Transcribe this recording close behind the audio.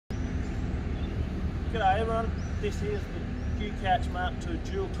G'day everyone, this is the MKII Mark II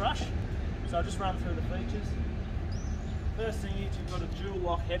dual crush. So I'll just run through the features. First thing is you've got a dual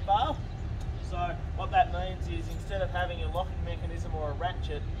lock head bar. So what that means is instead of having a locking mechanism or a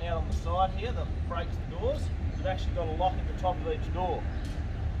ratchet out on the side here that breaks the doors, you've actually got a lock at the top of each door.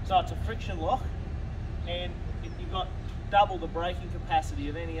 So it's a friction lock and you've got double the braking capacity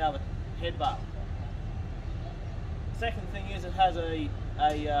of any other head bar. Second thing is it has a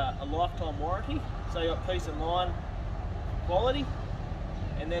lifetime warranty, so you've got peace of mind quality.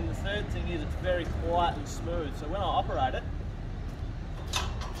 And then the third thing is it's very quiet and smooth, so when I operate it,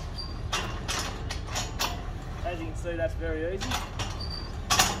 as you can see, that's very easy,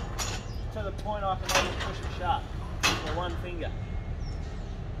 to the point I can only push it sharp with one finger.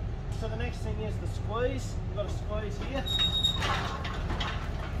 So the next thing is the squeeze. We've got a squeeze here.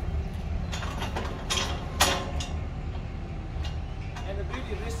 And the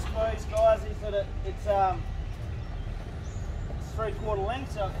beauty of this squeeze, guys, is that it's 3/4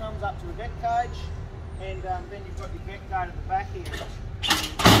 length, so it comes up to a deck cage, and then you've got your deck gate at the back here,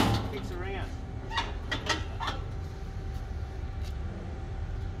 kicks around.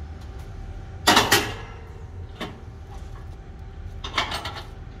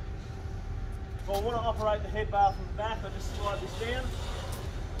 If I want to operate the head bar from the back, I just slide this down,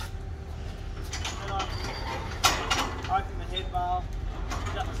 and I open the head bar,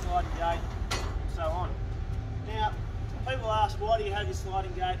 shut the sliding gate, and so on. Now, people ask, why do you have your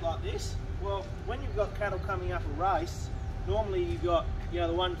sliding gate like this? Well, when you've got cattle coming up a race, normally you've got the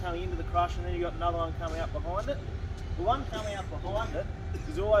one coming into the crush and then you've got another one coming up behind it. The one coming up behind it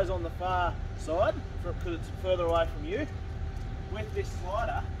is always on the far side because it's further away from you. With this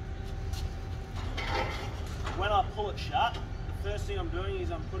slider, when I pull it shut, the first thing I'm doing is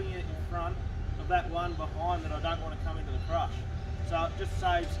I'm putting it in front of that one behind that I don't want to come into the crush. So it just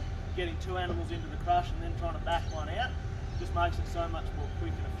saves getting two animals into the crush and then trying to back one out. Just makes it so much more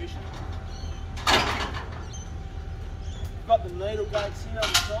quick and efficient. Got the needle gates here on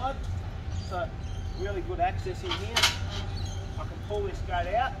the side, so really good access in here. I can pull this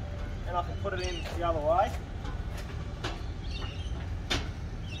gate out and I can put it in the other way.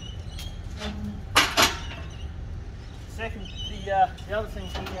 Second, the other thing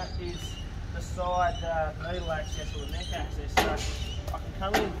here is the side needle access or the neck access. So I can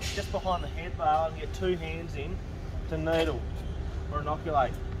come in just behind the head bar and get two hands in to needle or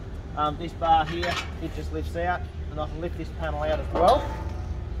inoculate. This bar here, it just lifts out, and I can lift this panel out as well.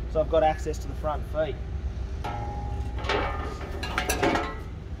 So I've got access to the front feet.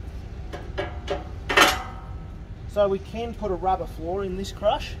 So we can put a rubber floor in this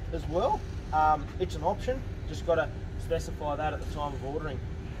crush as well. It's an option, just got to specify that at the time of ordering.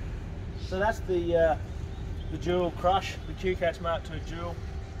 So that's the dual crush, the MKII Mark II dual,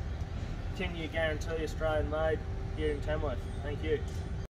 10-year guarantee, Australian made, here in Tamworth. Thank you.